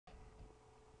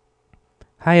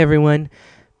Hi everyone,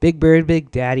 Big Bird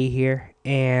Big Daddy here,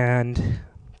 and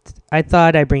I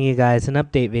thought I'd bring you guys an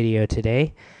update video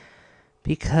today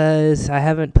because I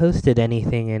haven't posted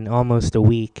anything in almost a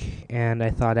week, and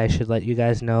I thought I should let you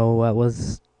guys know what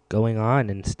was going on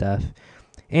and stuff.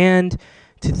 And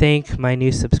to thank my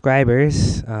new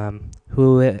subscribers, the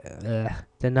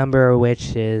number of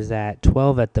which is at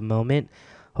 12 at the moment.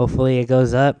 Hopefully it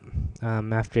goes up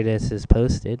after this is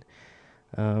posted.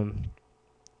 Um,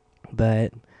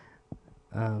 but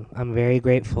I'm very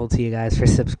grateful to you guys for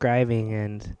subscribing,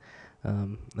 and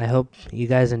I hope you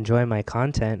guys enjoy my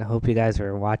content. I hope you guys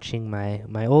are watching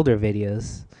my older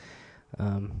videos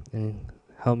and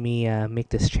help me make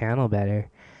this channel better.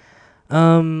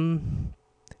 Um,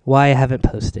 why I haven't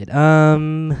posted?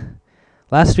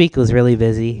 Last week was really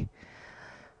busy.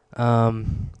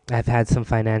 I've had some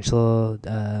financial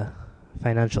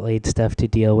aid stuff to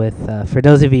deal with. For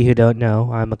those of you who don't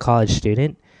know, I'm a college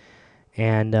student,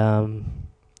 and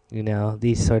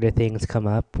these sort of things come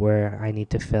up where I need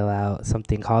to fill out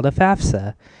something called a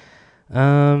FAFSA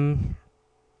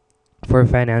for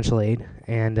financial aid.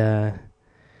 And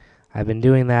I've been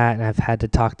doing that, and I've had to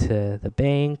talk to the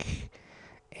bank,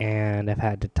 and I've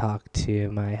had to talk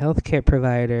to my healthcare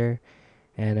provider,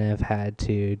 and I've had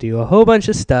to do a whole bunch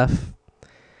of stuff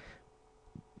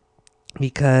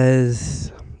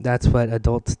because that's what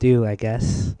adults do, I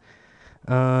guess.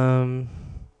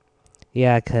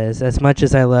 Yeah, because as much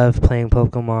as I love playing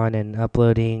Pokemon and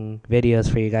uploading videos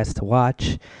for you guys to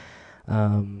watch,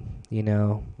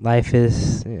 life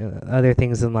is other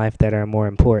things in life that are more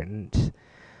important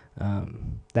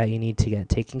that you need to get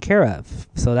taken care of.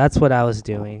 So that's what I was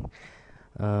doing.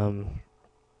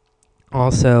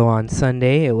 Also, on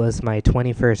Sunday, it was my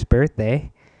 21st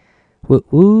birthday.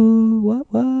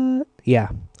 What?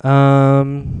 Yeah.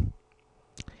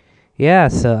 Yeah,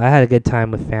 so I had a good time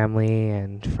with family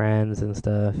and friends and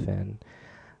stuff, and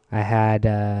I had,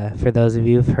 for those of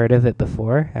you who've heard of it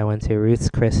before, I went to Ruth's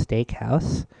Chris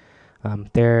Steakhouse.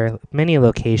 There are many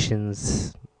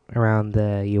locations around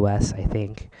the U.S., I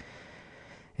think,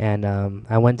 and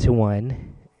I went to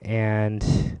one,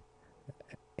 and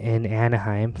in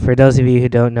Anaheim. For those of you who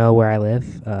don't know where I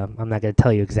live, I'm not going to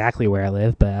tell you exactly where I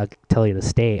live, but I'll tell you the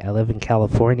state. I live in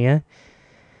California.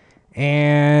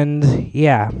 And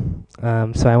yeah,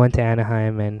 so I went to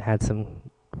Anaheim and had some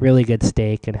really good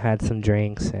steak and had some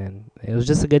drinks, and it was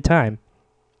just a good time.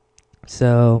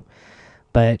 So,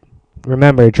 but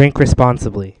remember, drink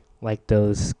responsibly, like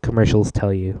those commercials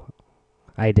tell you.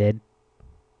 I did.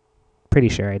 Pretty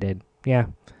sure I did. Yeah.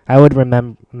 I would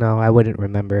remember. No, I wouldn't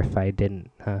remember if I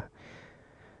didn't.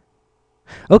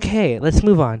 Okay, let's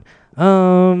move on.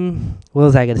 What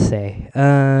was I gonna say?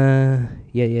 Yeah.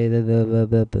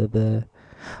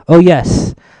 Oh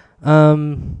yes.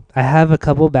 I have a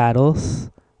couple battles.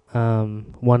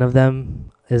 One of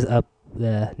them is up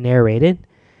narrated,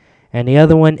 and the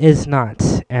other one is not.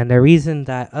 And the reason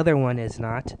that other one is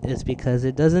not is because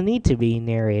it doesn't need to be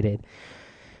narrated.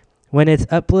 When it's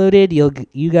uploaded,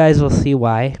 you guys will see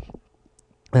why.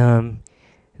 I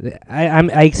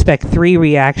expect 3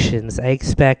 reactions. I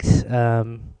expect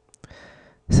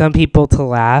some people to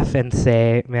laugh and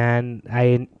say, "Man,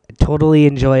 I totally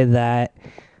enjoyed that."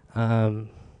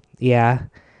 Yeah.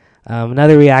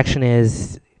 Another reaction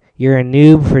is, "You're a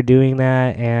noob for doing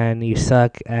that, and you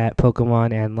suck at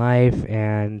Pokemon and life,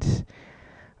 and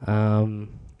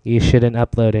you shouldn't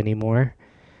upload anymore."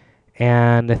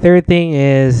 And the third thing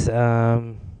is, I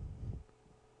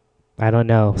don't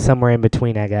know, somewhere in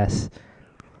between, I guess.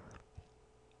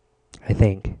 I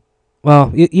think.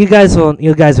 Well, you guys will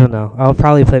know. I'll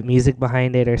probably put music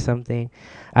behind it or something.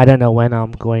 I don't know when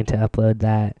I'm going to upload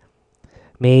that.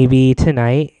 Maybe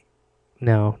tonight.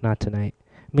 No, not tonight.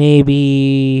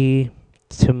 Maybe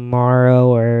tomorrow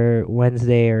or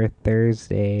Wednesday or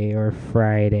Thursday or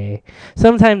Friday.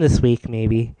 Sometime this week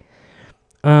maybe.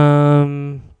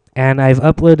 And I've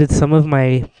uploaded some of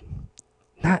my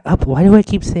not up why do I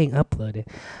keep saying uploaded?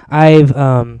 I've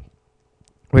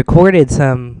recorded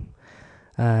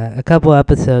a couple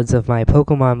episodes of my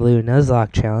Pokemon Blue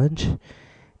Nuzlocke challenge,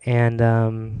 and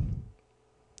to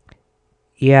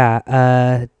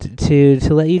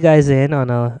let you guys in on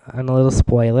a little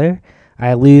spoiler,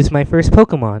 I lose my first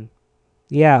Pokemon.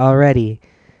 Yeah, already.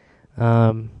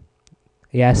 Um,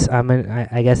 yes,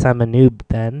 I guess I'm a noob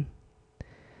then.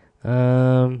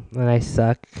 And I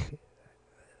suck.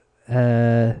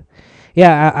 Uh,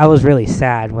 yeah, I was really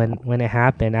sad when it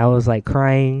happened. I was like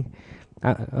crying.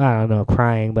 I don't know,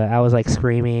 crying, but I was like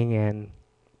screaming, and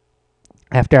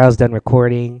after I was done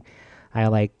recording, I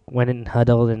like went and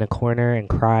huddled in a corner and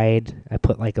cried. I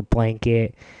put like a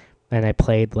blanket and I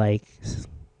played like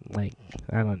I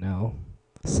don't know.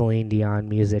 Celine Dion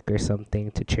music or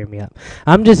something to cheer me up.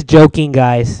 I'm just joking,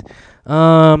 guys.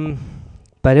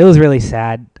 But it was really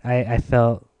sad. I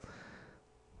felt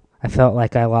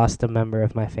like I lost a member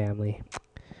of my family.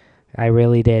 I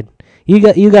really did. You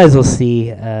guys will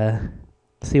see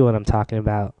what I'm talking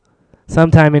about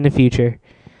sometime in the future.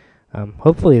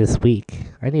 Hopefully this week.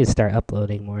 I need to start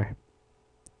uploading more.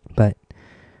 But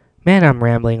man, I'm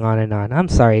rambling on and on. I'm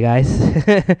sorry, guys.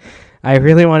 I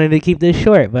really wanted to keep this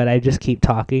short, but I just keep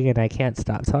talking and I can't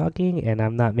stop talking, and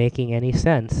I'm not making any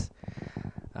sense.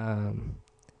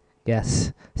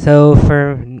 Yes. So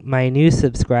for my new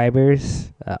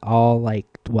subscribers, all like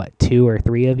what 2 or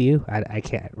 3 of you, I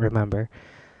can't remember,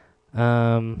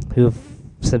 who've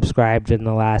subscribed in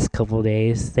the last couple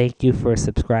days. Thank you for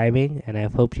subscribing, and I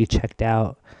hope you checked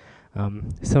out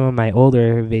some of my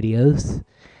older videos.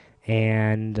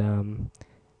 And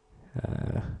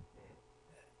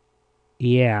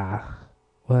yeah,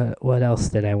 what else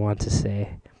did I want to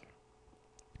say?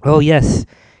 Oh yes,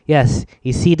 yes.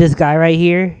 You see this guy right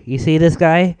here? You see this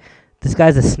guy? This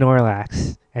guy's a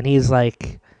Snorlax, and he's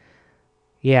like,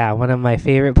 yeah, one of my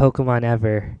favorite Pokemon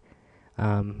ever.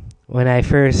 When I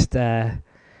first played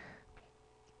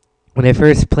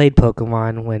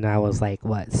Pokemon, when I was like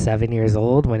 7 years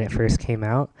old, when it first came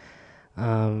out,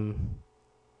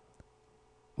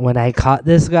 when I caught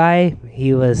this guy,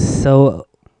 he was so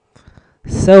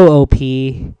OP,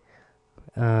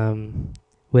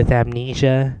 with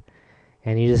amnesia,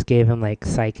 and you just gave him like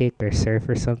psychic or surf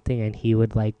or something, and he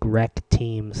would like wreck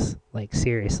teams. Like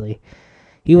seriously,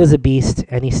 he was a beast,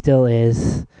 and he still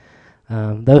is.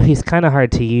 Though he's kind of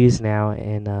hard to use now,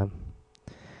 and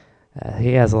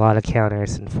he has a lot of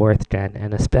counters in 4th gen,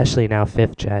 and especially now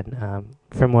 5th gen.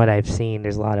 From what I've seen,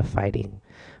 there's a lot of fighting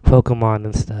Pokemon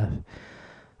and stuff.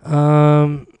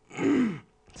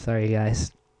 Sorry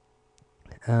guys.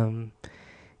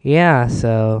 Yeah,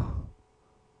 so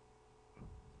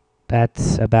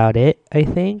that's about it, I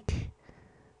think.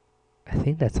 I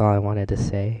think that's all I wanted to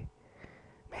say.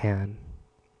 Man.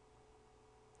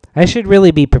 I should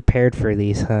really be prepared for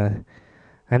these, huh?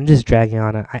 I'm just dragging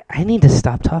on. I need to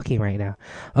stop talking right now.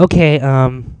 Okay,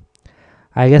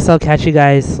 I guess I'll catch you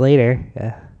guys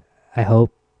later. I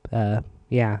hope.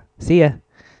 Yeah. See ya.